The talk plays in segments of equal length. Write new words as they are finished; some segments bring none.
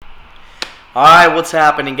All right, what's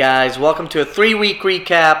happening, guys? Welcome to a 3 week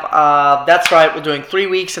recap. That's right, we're doing 3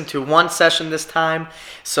 weeks into one session this time.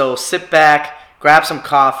 So sit back, grab some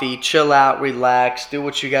coffee, chill out, relax, do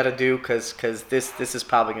what you got to do, cause this is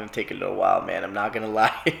probably gonna take a little while, man. I'm not gonna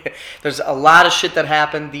lie. There's a lot of shit that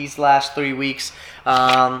happened these last 3 weeks.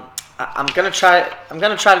 I'm gonna try. I'm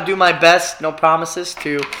gonna try to do my best. No promises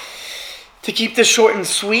to keep this short and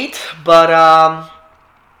sweet, but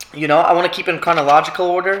I want to keep in chronological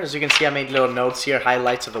order. As you can see, I made little notes here,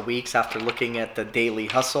 highlights of the weeks after looking at the daily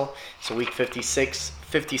hustle. So week 56,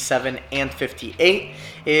 57, and 58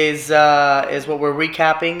 is what we're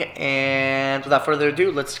recapping. And without further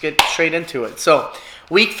ado, let's get straight into it. So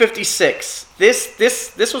week 56.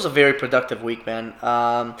 This was a very productive week, man.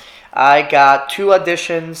 I got 2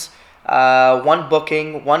 auditions. One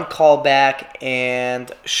booking, one callback,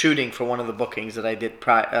 and shooting for one of the bookings that I did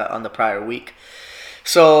on the prior week.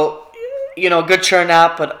 So, good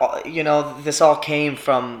turnout, but, this all came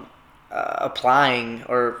from applying,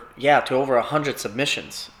 to over 100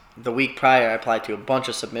 submissions. The week prior, I applied to a bunch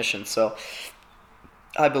of submissions, so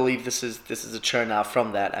I believe this is a turnout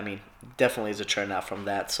from that. I mean, definitely is a turnout from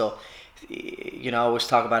that. So, I always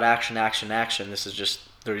talk about action, action, action. This is just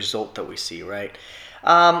the result that we see, right?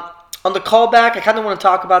 On the callback, I kind of want to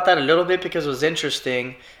talk about that a little bit because it was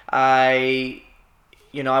interesting. I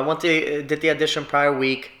did the audition prior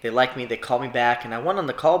week. They liked me. They called me back, and I went on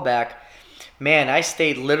the callback. Man, I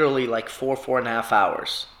stayed literally like 4.5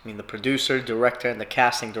 hours. I mean, the producer, director, and the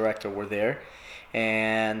casting director were there,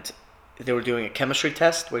 and they were doing a chemistry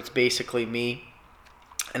test, where it's basically me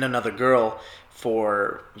and another girl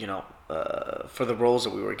for for the roles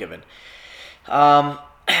that we were given.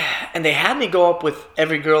 And they had me go up with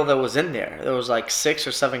every girl that was in there. There was like 6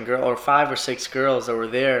 or 7 girls, or 5 or 6 girls that were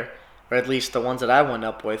there, or at least the ones that I went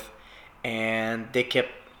up with, and they kept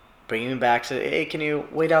bringing me back. Said, "Hey, can you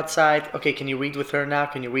wait outside? Okay, can you read with her now?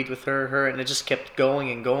 Can you read with her?" And it just kept going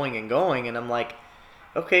and going and going. And I'm like,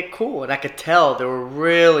 "Okay, cool." And I could tell they were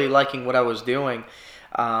really liking what I was doing.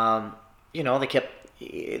 They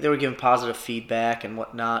were giving positive feedback and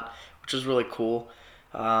whatnot, which was really cool.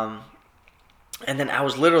 And then I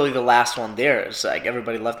was literally the last one there. It's like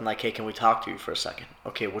everybody left and like, "Hey, can we talk to you for a second?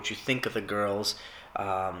 Okay, what you think of the girls?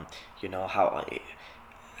 Um,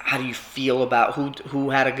 how do you feel about who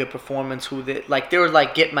had a good performance? Who did like they were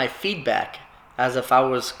like getting my feedback as if I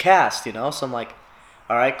was cast. So I'm like,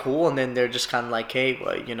 all right, cool. And then they're just kind of like, "Hey,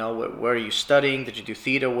 well, where are you studying? Did you do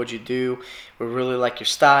theater? What'd you do? We really like your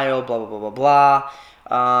style. Blah blah blah blah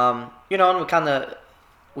blah." And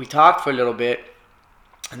we talked for a little bit,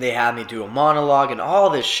 and they had me do a monologue and all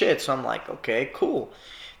this shit. So I'm like, okay, cool.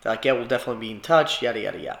 They're like, "Yeah, we'll definitely be in touch." Yada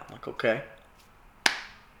yada yada. I'm like, okay.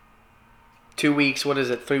 2 weeks, what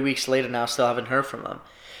is it? 3 weeks later now, still haven't heard from them.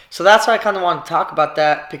 So that's why I kind of want to talk about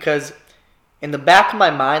that, because in the back of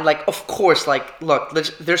my mind, like, of course, like, look,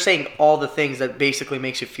 they're saying all the things that basically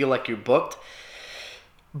makes you feel like you're booked.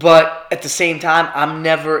 But at the same time,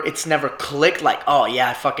 it's never clicked like, oh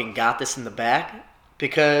yeah, I fucking got this in the back,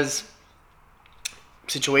 because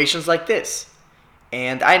situations like this.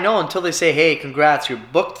 And I know until they say, "Hey, congrats, you're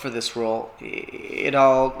booked for this role,"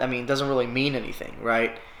 doesn't really mean anything,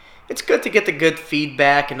 right? It's good to get the good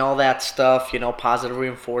feedback and all that stuff, positive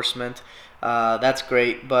reinforcement. That's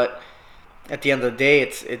great, but at the end of the day,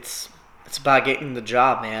 it's about getting the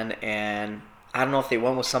job, man. And I don't know if they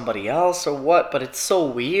went with somebody else or what, but it's so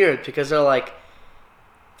weird because they're like,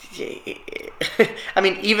 I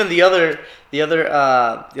mean, even the other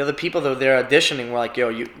people that were there auditioning were like, "Yo,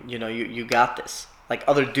 you got this." Like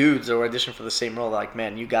other dudes that were auditioning for the same role, like,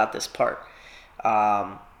 "Man, you got this part."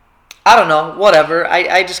 Um, I don't know, whatever.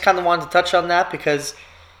 I just kind of wanted to touch on that because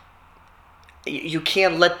you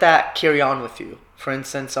can't let that carry on with you. For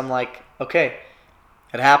instance, I'm like, okay,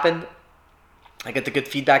 it happened. I get the good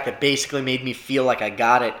feedback that basically made me feel like I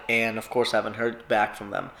got it, and of course, I haven't heard back from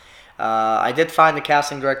them. I did find the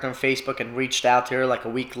casting director on Facebook and reached out to her like a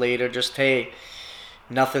week later. Just, hey,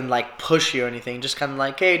 nothing like pushy or anything. Just kind of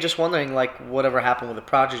like, hey, just wondering like whatever happened with the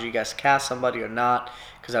project. You guys cast somebody or not?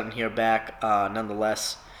 Because I didn't hear back.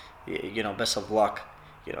 Nonetheless, best of luck.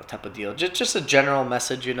 Type of deal. Just a general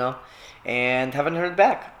message. And haven't heard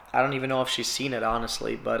back. I don't even know if she's seen it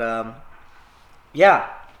honestly, but yeah.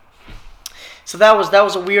 So that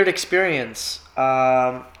was a weird experience.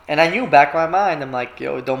 And I knew back in my mind, I'm like,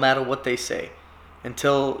 it don't matter what they say.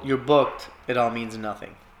 Until you're booked, it all means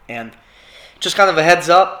nothing. And just kind of a heads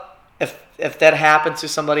up, if that happens to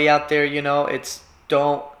somebody out there, it's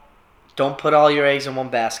don't put all your eggs in one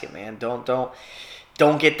basket, man.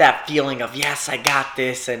 Don't get that feeling of, yes, I got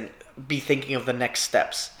this, and be thinking of the next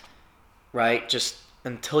steps, right? Just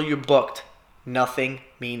until you're booked, nothing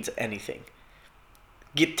means anything.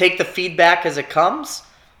 take the feedback as it comes.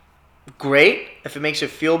 Great. If it makes you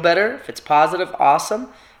feel better, if it's positive, awesome.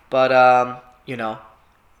 But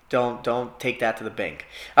don't take that to the bank.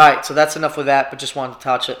 All right, so that's enough with that. But just wanted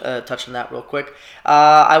to touch on that real quick.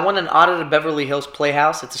 I won an audit at Beverly Hills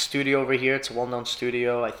Playhouse. It's a studio over here. It's a well-known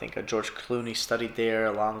studio. I think George Clooney studied there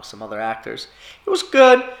along with some other actors. It was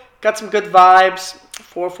good. Got some good vibes.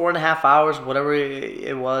 4.5 hours, whatever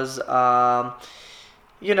it was.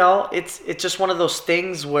 It's just one of those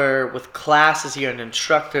things where with classes here and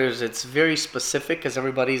instructors, it's very specific because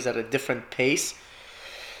everybody's at a different pace,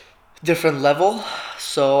 different level.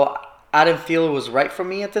 So I didn't feel it was right for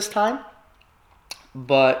me at this time.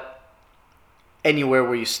 But anywhere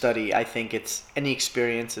where you study, I think any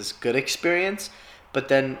experience is good experience. But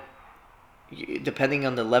then, depending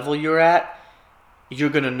on the level you're at, you're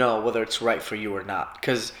going to know whether it's right for you or not.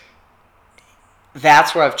 Because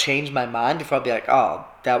that's where I've changed my mind. Before I'll be like, oh,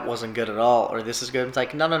 that wasn't good at all, or this is good. It's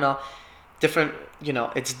like, no. Different,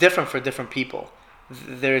 it's different for different people.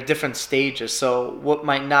 There are different stages. So what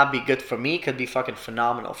might not be good for me could be fucking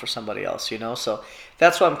phenomenal for somebody else, So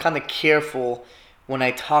that's why I'm kind of careful when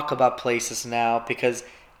I talk about places now, because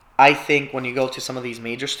I think when you go to some of these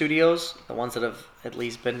major studios, the ones that have at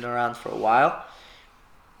least been around for a while,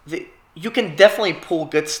 you can definitely pull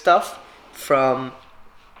good stuff from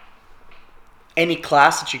any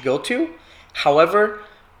class that you go to. However,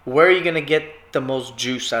 where are you going to get the most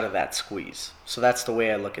juice out of that squeeze? So that's the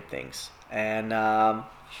way I look at things. And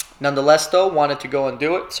nonetheless, though, wanted to go and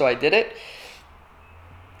do it, so I did it.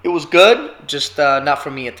 It was good, just not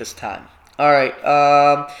for me at this time. All right.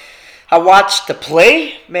 I watched the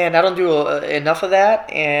play. Man, I don't do enough of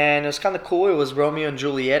that. And it was kind of cool. It was Romeo and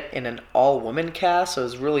Juliet in an all-woman cast. So it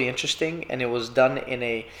was really interesting. And it was done in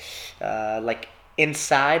a,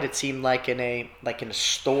 inside. It seemed like in a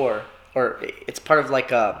store. Or it's part of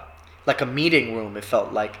like a meeting room, it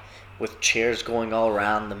felt like. With chairs going all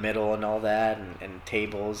around the middle and all that. And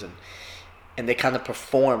tables. And they kind of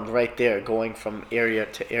performed right there, going from area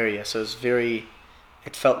to area. So it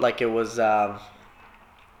felt like it was...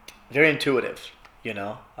 very intuitive,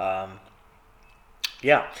 yeah.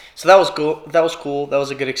 So that was cool. That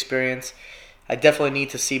was a good experience. I definitely need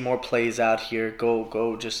to see more plays out here.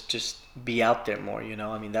 Go, just be out there more.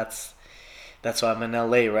 I mean, that's why I'm in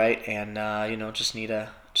LA, right? And just need to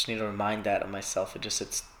remind that of myself.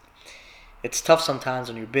 It's tough sometimes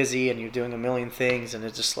when you're busy and you're doing a million things, and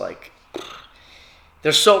it's just like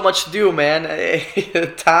there's so much to do, man.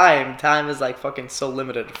 Time is like fucking so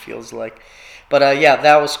limited. It feels like. But yeah,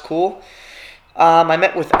 that was cool. I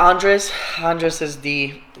met with Andres. Andres is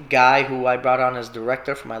the guy who I brought on as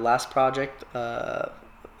director for my last project, The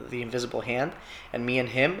Invisible Hand. And me and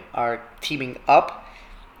him are teaming up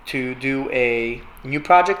to do a new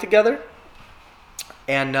project together.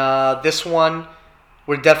 And this one,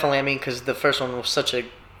 we're definitely, because the first one was such a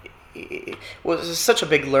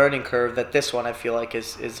big learning curve, that this one I feel like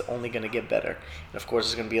is only going to get better. And of course,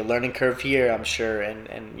 there's going to be a learning curve here, I'm sure,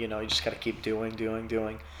 and you just got to keep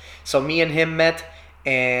doing. So me and him met,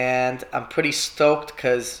 and I'm pretty stoked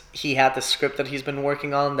because he had the script that he's been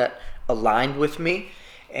working on that aligned with me,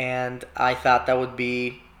 and I thought that would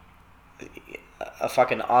be a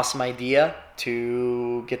fucking awesome idea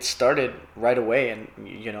to get started right away and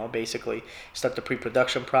basically start the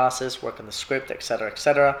pre-production process, work on the script,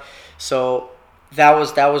 etc. So that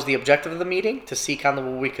was the objective of the meeting, to see kind of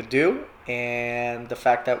what we could do, and the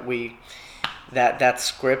fact that that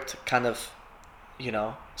script kind of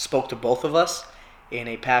spoke to both of us in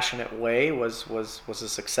a passionate way was a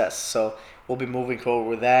success. So we'll be moving forward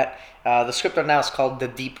with that. The script right now is called The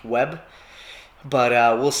Deep Web. But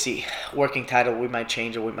we'll see. Working title, we might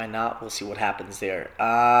change or we might not. We'll see what happens there.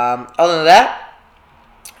 Other than that,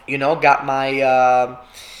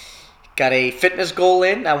 got a fitness goal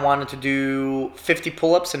in. I wanted to do 50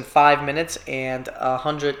 pull-ups in 5 minutes and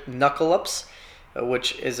 100 knuckle-ups,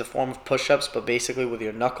 which is a form of push-ups, but basically with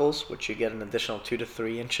your knuckles, which you get an additional 2 to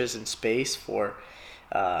 3 inches in space for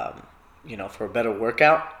a better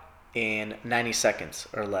workout in 90 seconds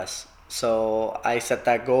or less. So I set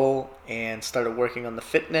that goal and started working on the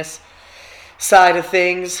fitness side of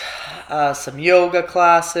things, some yoga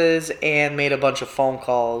classes, and made a bunch of phone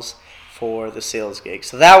calls for the sales gig.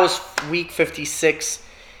 So that was week 56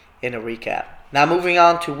 in a recap. Now moving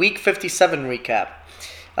on to week 57 recap.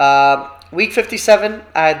 Week 57,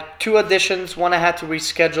 I had 2 auditions. One I had to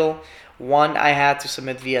reschedule. One I had to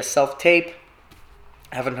submit via self-tape.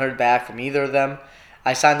 I haven't heard back from either of them.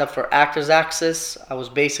 I signed up for Actors Access. I was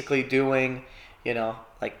basically doing,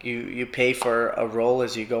 Like you pay for a role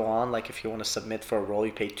as you go on. Like if you want to submit for a role,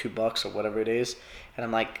 you pay $2 or whatever it is. And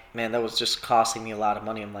I'm like, man, that was just costing me a lot of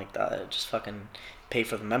money. I'm like, just fucking pay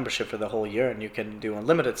for the membership for the whole year, and you can do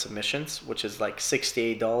unlimited submissions, which is like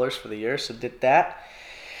 $68 for the year. So did that.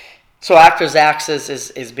 So Actors Access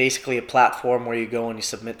is basically a platform where you go and you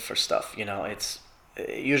submit for stuff. It's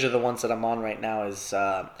usually the ones that I'm on right now is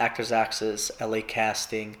Actors Access, LA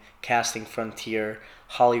Casting, Casting Frontier,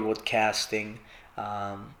 Hollywood Casting,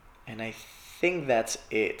 and I think that's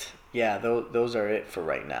it. Yeah, those are it for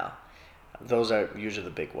right now. Those are usually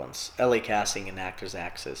the big ones: LA Casting and Actors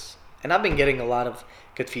Access. And I've been getting a lot of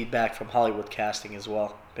good feedback from Hollywood Casting as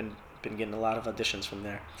well. Been getting a lot of auditions from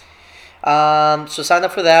there. So sign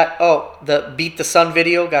up for that. Oh, the Beat the Sun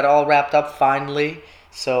video got all wrapped up finally.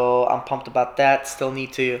 So I'm pumped about that. Still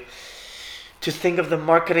need to think of the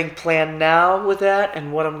marketing plan now with that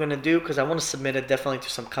and what I'm gonna do, because I want to submit it definitely to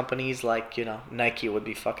some companies like Nike would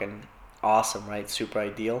be fucking awesome, right? Super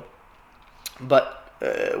ideal. But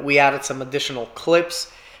we added some additional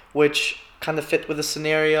clips, which kind of fit with the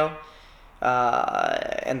scenario.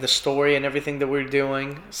 And the story and everything that we're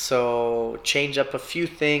doing. So change up a few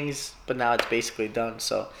things, but now it's basically done.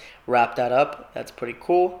 So wrap that up. That's pretty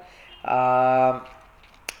cool.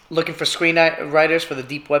 Looking for screenwriters for the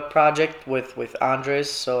Deep Web project with Andres.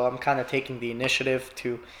 So I'm kind of taking the initiative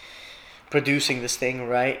to producing this thing,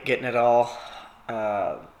 right? Getting it all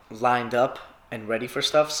lined up and ready for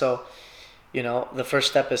stuff. So, the first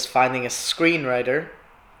step is finding a screenwriter,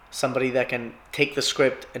 somebody that can take the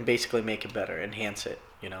script and basically make it better, enhance it,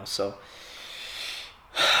 So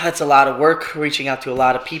that's a lot of work, reaching out to a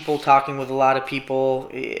lot of people, talking with a lot of people,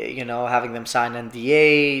 having them sign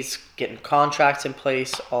NDAs, getting contracts in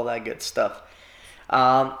place, all that good stuff.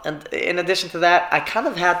 And in addition to that, I kind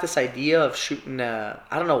of had this idea of shooting, I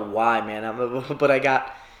don't know why, man, but I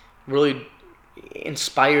got really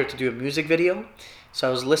inspired to do a music video. So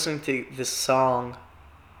I was listening to this song,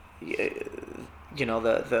 the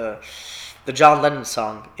John Lennon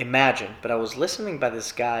song Imagine, but I was listening by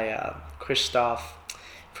this guy Christoph,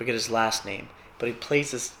 forget his last name, but he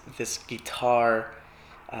plays this guitar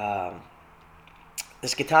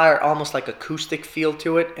almost like acoustic feel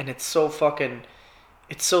to it, and it's so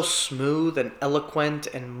smooth and eloquent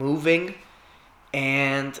and moving,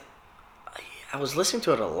 and I was listening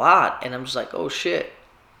to it a lot, and I'm just like, oh shit.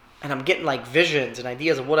 And I'm getting like visions and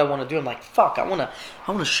ideas of what I want to do. I'm like, fuck, I want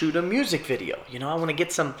to shoot a music video. I want to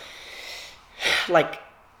get some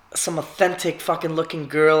authentic fucking looking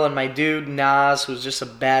girl and my dude Nas, who's just a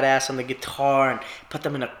badass on the guitar, and put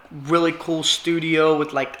them in a really cool studio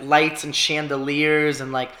with like lights and chandeliers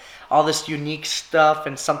and like all this unique stuff,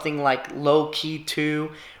 and something like low key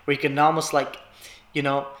too, where you can almost like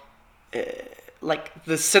the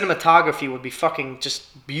cinematography would be fucking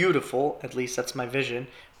just beautiful. At least that's my vision,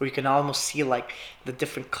 where you can almost see like the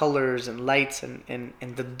different colors and lights and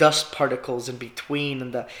the dust particles in between,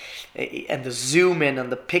 and the zoom in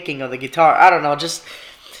and the picking of the guitar. I don't know, just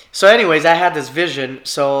so anyways, I had this vision,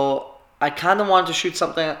 so I kind of wanted to shoot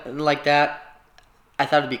something like that. I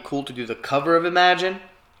thought it'd be cool to do the cover of Imagine,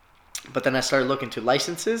 but then I started looking to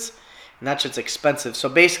licenses, and that shit's expensive. So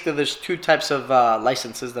basically there's two types of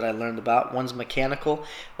licenses that I learned about. One's mechanical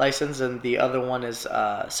license, and the other one is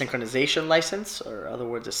synchronization license, or in other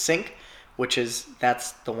words a sync,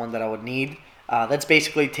 that's the one that I would need. That's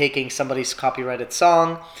basically taking somebody's copyrighted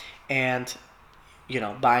song and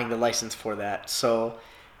buying the license for that. So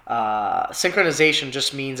synchronization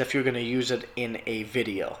just means if you're going to use it in a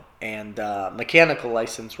video, and mechanical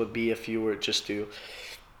license would be if you were just to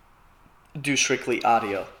do strictly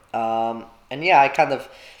audio. And yeah, I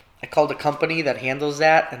called a company that handles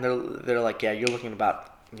that, and they're like, yeah, you're looking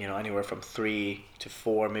about anywhere from 3 to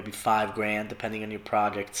 4, maybe $5,000, depending on your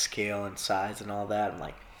project scale and size and all that. I'm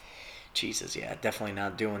like, Jesus, yeah, definitely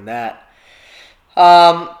not doing that.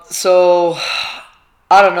 So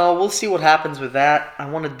I don't know. We'll see what happens with that. I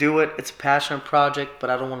want to do it. It's a passion project, but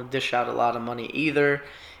I don't want to dish out a lot of money either,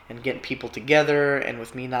 and getting people together, and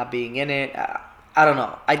with me not being in it. I don't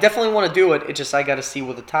know. I definitely want to do it. It's just I got to see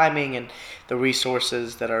with the timing and the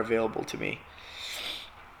resources that are available to me.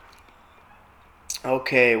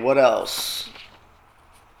 Okay, what else?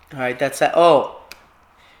 All right, that's that. Oh,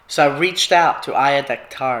 so I reached out to Aya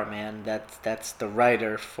Dakhtar, man. That's the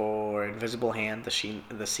writer for Invisible Hand, the scene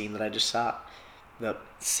that I just shot. The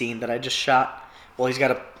scene that I just shot. Well, he's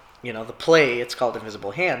got the play. It's called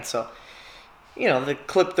Invisible Hand. So, the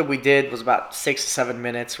clip that we did was about 6 to 7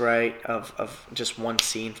 minutes, right, of just one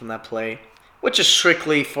scene from that play, which is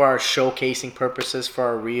strictly for our showcasing purposes for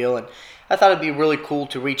our reel. And I thought it'd be really cool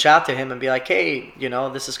to reach out to him and be like, hey,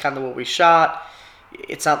 this is kind of what we shot.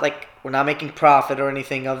 it's not like we're not making profit or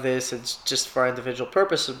anything of this. It's just for our individual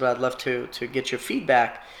purposes. But I'd love to get your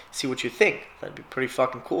feedback, see what you think. That'd be pretty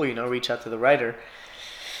fucking cool. Reach out to the writer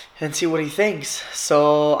and see what he thinks.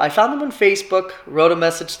 So I found him on Facebook, wrote a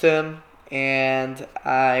message to him, and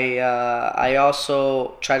I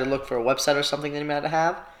also tried to look for a website or something that he might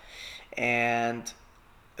have, and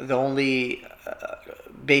the only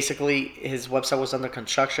basically his website was under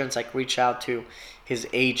construction, so I could reach out to his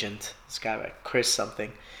agent, this guy like Chris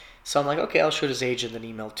something. So I'm like, okay, I'll shoot his agent an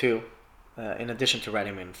email too, in addition to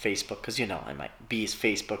writing him in Facebook, because I might be his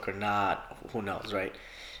Facebook or not, who knows, right?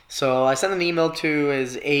 So I sent an email to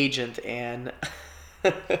his agent, and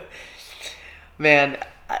man,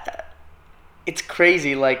 it's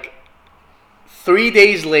crazy. Like 3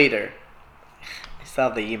 days later, I still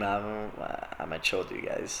have the email. I might show it to you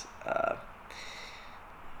guys.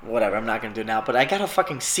 Whatever, I'm not gonna do it now. But I got a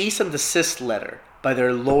fucking cease and desist letter by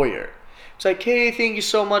their lawyer. It's like, hey, thank you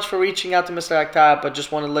so much for reaching out to Mr. Akhtar, but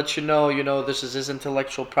just want to let you know, this is his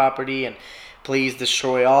intellectual property, and please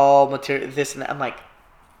destroy all material, this and that. I'm like,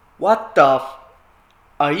 what the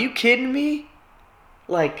are you kidding me?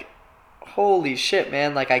 Like, holy shit,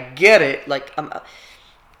 man. Like, I get it. Like,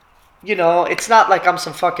 it's not like I'm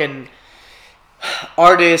some fucking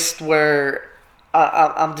artist where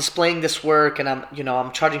I'm displaying this work and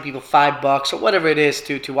I'm charging people $5 or whatever it is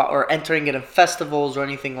or entering it in festivals or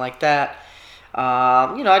anything like that.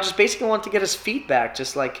 I just basically want to get his feedback.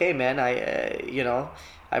 Just like, hey, man, I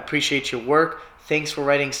appreciate your work. Thanks for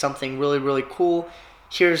writing something really, really cool.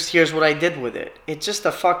 Here's what I did with it. It's just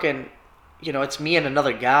a fucking, it's me and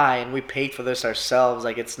another guy, and we paid for this ourselves.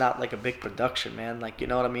 Like, it's not like a big production, man. Like, you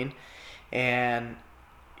know what I mean? And,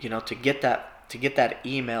 to get that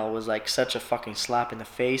email was like such a fucking slap in the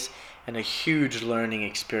face and a huge learning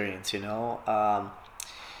experience, And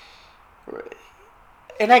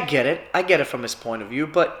I get it from his point of view,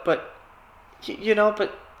 but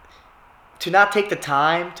to not take the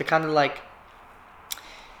time to kind of like,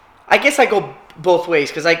 I guess I go both ways,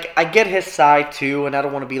 because I get his side too, and I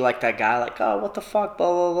don't want to be like that guy, like, oh, what the fuck, blah,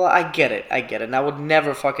 blah, blah. I get it, and I would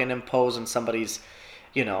never fucking impose on somebody's,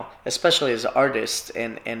 especially as artists,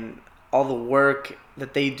 and all the work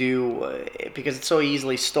that they do, because it's so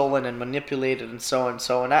easily stolen and manipulated and so on and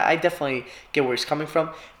so on. I definitely get where he's coming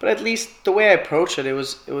from, but at least the way I approached it, it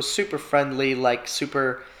was super friendly, like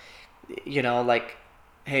super, like,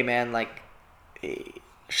 hey man, like,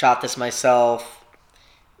 shot this myself,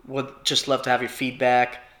 would just love to have your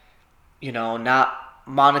feedback, not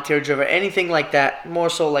monetary driven, anything like that, more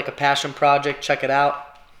so like a passion project, check it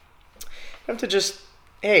out. You have to just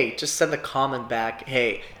send a comment back,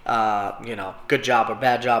 hey, good job or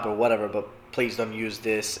bad job or whatever, but please don't use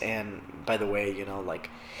this, and by the way, like,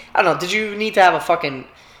 I don't know, did you need to have a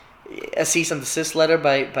cease and desist letter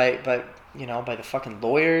by the fucking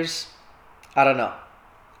lawyers? I don't know,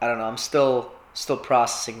 I'm still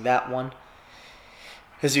processing that one.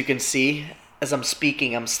 As you can see, as I'm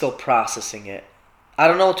speaking, I'm still processing it. I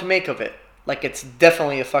don't know what to make of it. Like, it's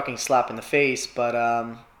definitely a fucking slap in the face, but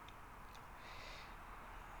it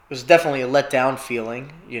was definitely a letdown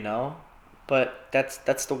feeling, But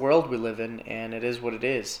that's the world we live in, and it is what it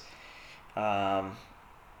is. It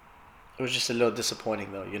was just a little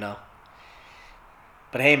disappointing, though,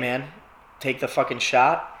 But hey, man, take the fucking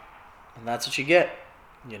shot, and that's what you get,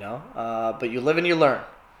 But you live and you learn.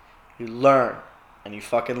 You learn. And you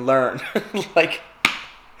fucking learn. Like,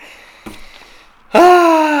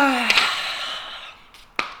 gotta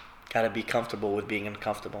be comfortable with being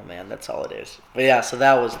uncomfortable, man. That's all it is. But yeah, so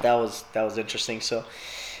that was interesting. So,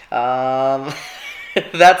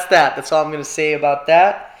 that's that. That's all I'm gonna say about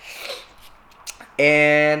that.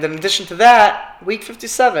 And in addition to that, week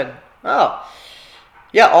 57. Oh,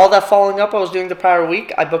 yeah, all that following up I was doing the prior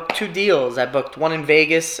week, I booked 2 deals. I booked one in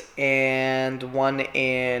Vegas and one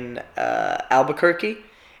in Albuquerque.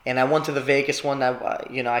 And I went to the Vegas one.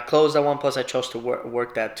 I closed that one, plus I chose to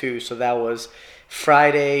work that too. So that was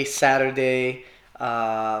Friday, Saturday,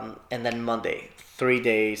 and then Monday. 3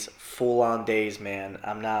 days, full-on days, man.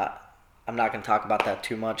 I'm not going to talk about that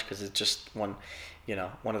too much, because it's just one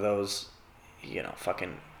of those,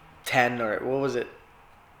 fucking 10 or what was it?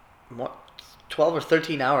 12 or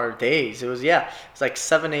 13 hour days. It was like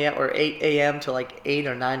 7 a.m. or 8 a.m. to like 8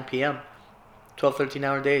 or 9 p.m. 12, 13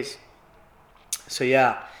 hour days. So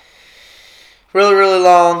yeah, really, really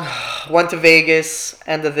long. Went to Vegas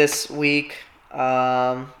end of this week.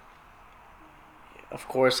 Of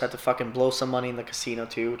course, had to fucking blow some money in the casino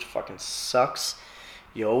too, which fucking sucks.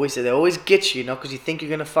 They always get you, because you think you're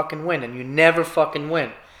gonna fucking win, and you never fucking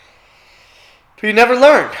win. But you never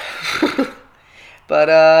learn. But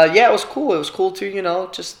yeah, it was cool. It was cool to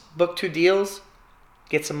just book 2 deals.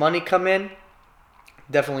 get some money come in.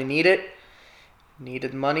 Definitely need it.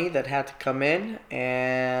 Needed money that had to come in.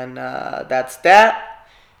 And that's that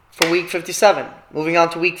for week 57. Moving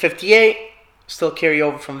on to week 58. Still carry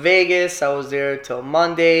over from Vegas. I was there till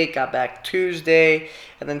Monday. Got back Tuesday.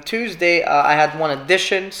 And then Tuesday, I had one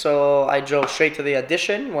audition. So I drove straight to the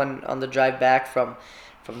audition when on the drive back from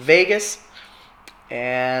Vegas.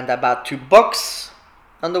 And I bought 2 books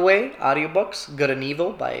on the way, audiobooks. Good and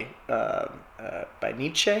Evil by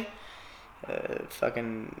Nietzsche.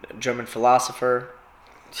 Fucking German philosopher.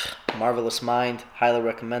 Marvelous Mind. Highly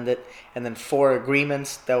recommend it. And then 4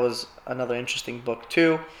 Agreements. That was another interesting book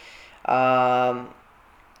too. I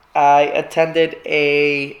attended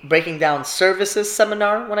a Breaking Down Services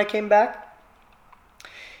seminar when I came back.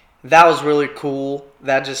 That was really cool.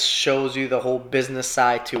 That just shows you the whole business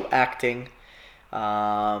side to acting.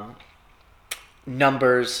 Numbers,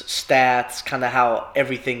 stats, kind of how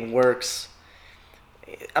everything works.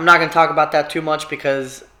 I'm not going to talk about that too much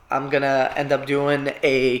because I'm going to end up doing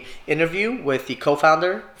a interview with the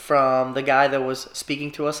co-founder from the guy that was speaking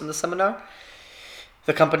to us in the seminar.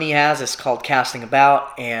 The company he has is called Casting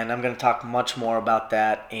About, and I'm going to talk much more about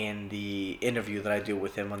that in the interview that I do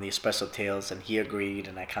with him on the Espresso Tales, and he agreed,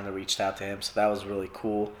 and I kind of reached out to him, so that was really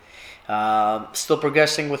cool. Still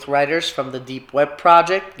progressing with writers from the Deep Web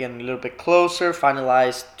Project, getting a little bit closer,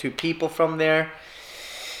 finalized 2 people from there.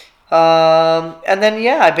 And then,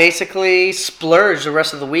 yeah, I basically splurged the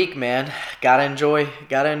rest of the week, man. Gotta enjoy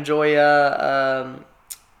the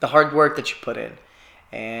hard work that you put in.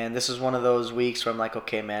 And this is one of those weeks where I'm like,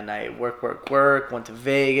 okay, man, I work, went to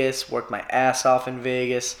Vegas, worked my ass off in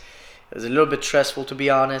Vegas. It was a little bit stressful, to be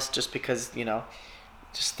honest, just because,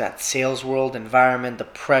 just that sales world environment, the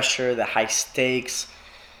pressure, the high stakes.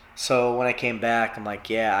 So when I came back, I'm like,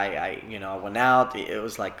 yeah, I went out. It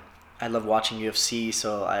was like, I love watching UFC,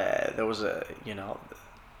 so there was I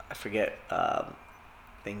forget, I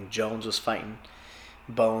think Jones was fighting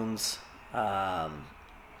Bones.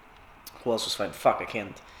 Who else was fighting? Fuck, I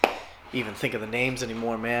can't even think of the names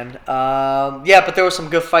anymore, man. Yeah, but there were some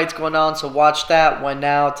good fights going on, so watched that.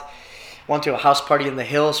 Went to a house party in the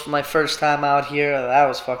hills for my first time out here. That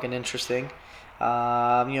was fucking interesting.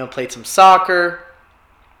 Played some soccer,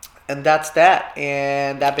 and that's that.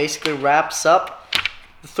 And that basically wraps up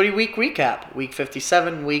the 3-week recap. Week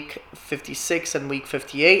 57, week 56, and week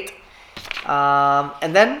 58.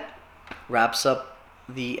 And then wraps up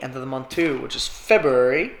the end of the month too, which is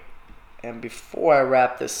February. And before I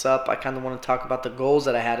wrap this up, I kind of want to talk about the goals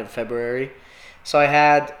that I had in February. So I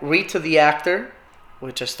had Read to the Actor,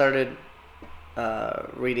 which I started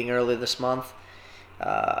reading earlier this month.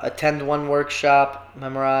 Attend 1 workshop,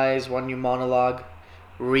 memorize 1 new monologue,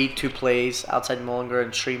 read 2 plays, Outside Mullinger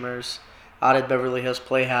and Streamers, Audit Beverly Hills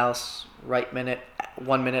Playhouse, write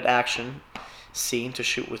 1 minute action scene to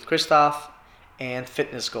shoot with Christoph, and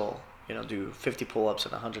fitness goal. Do 50 pull-ups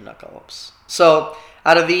and 100 knuckle-ups. So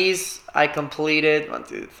out of these, I completed 1,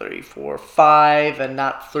 2, 3, 4, 5, and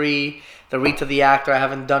not 3. The Read to the Actor I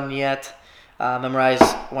haven't done yet. Memorized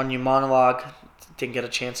 1 new monologue. Didn't get a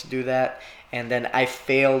chance to do that. And then I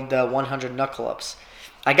failed the 100 knuckle-ups.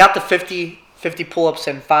 I got the 50 pull-ups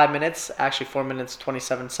in 5 minutes. Actually, 4 minutes,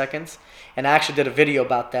 27 seconds. And I actually did a video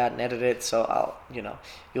about that and edited it. So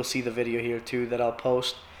you'll see the video here too that I'll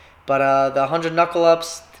post. But the 100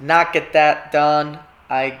 knuckle-ups, did not get that done.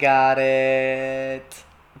 I got it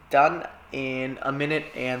done in 1 minute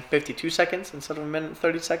and 52 seconds instead of 1 minute and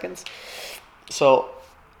 30 seconds. So,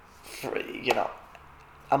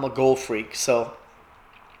 I'm a goal freak. So,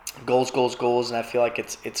 goals, and I feel like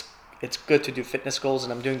it's good to do fitness goals.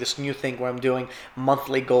 And I'm doing this new thing where I'm doing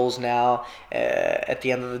monthly goals now at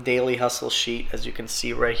the end of the daily hustle sheet, as you can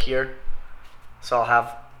see right here. So I'll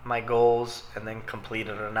have my goals and then complete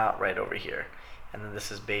it or not right over here, and then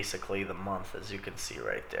this is basically the month, as you can see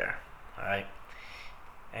right there. All right,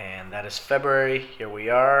 and that is February. Here we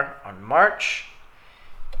are on March,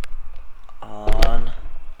 on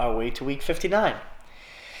our way to week 59.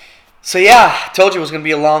 So yeah, I told you it was gonna be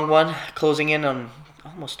a long one, closing in on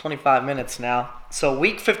almost 25 minutes now. So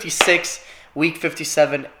week 56, week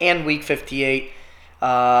 57, and week 58,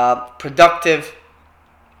 productive,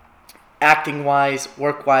 acting-wise,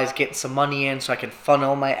 work-wise, getting some money in so I can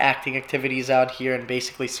funnel my acting activities out here and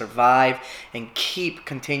basically survive and keep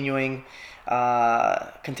continuing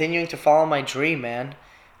to follow my dream, man,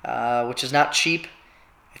 which is not cheap.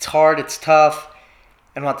 It's hard, it's tough,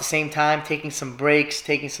 and at the same time, taking some breaks,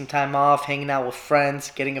 taking some time off, hanging out with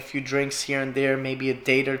friends, getting a few drinks here and there, maybe a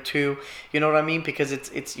date or two. You know what I mean? Because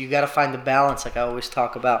it's you got to find the balance, like I always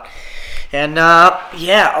talk about. And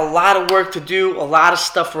yeah, a lot of work to do, a lot of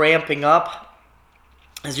stuff ramping up.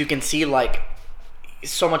 As you can see, like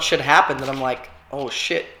so much shit happened that I'm like, oh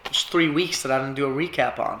shit, it's 3 weeks that I didn't do a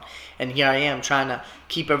recap on, and here I am trying to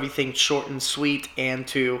keep everything short and sweet and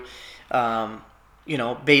to,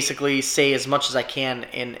 basically say as much as I can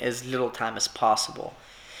in as little time as possible.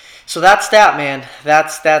 So that's that, man.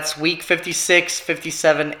 That's week 56,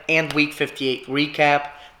 57, and week 58 recap.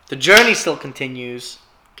 The journey still continues.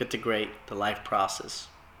 Get to great, the life process.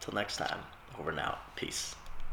 Till next time, over and out. Peace.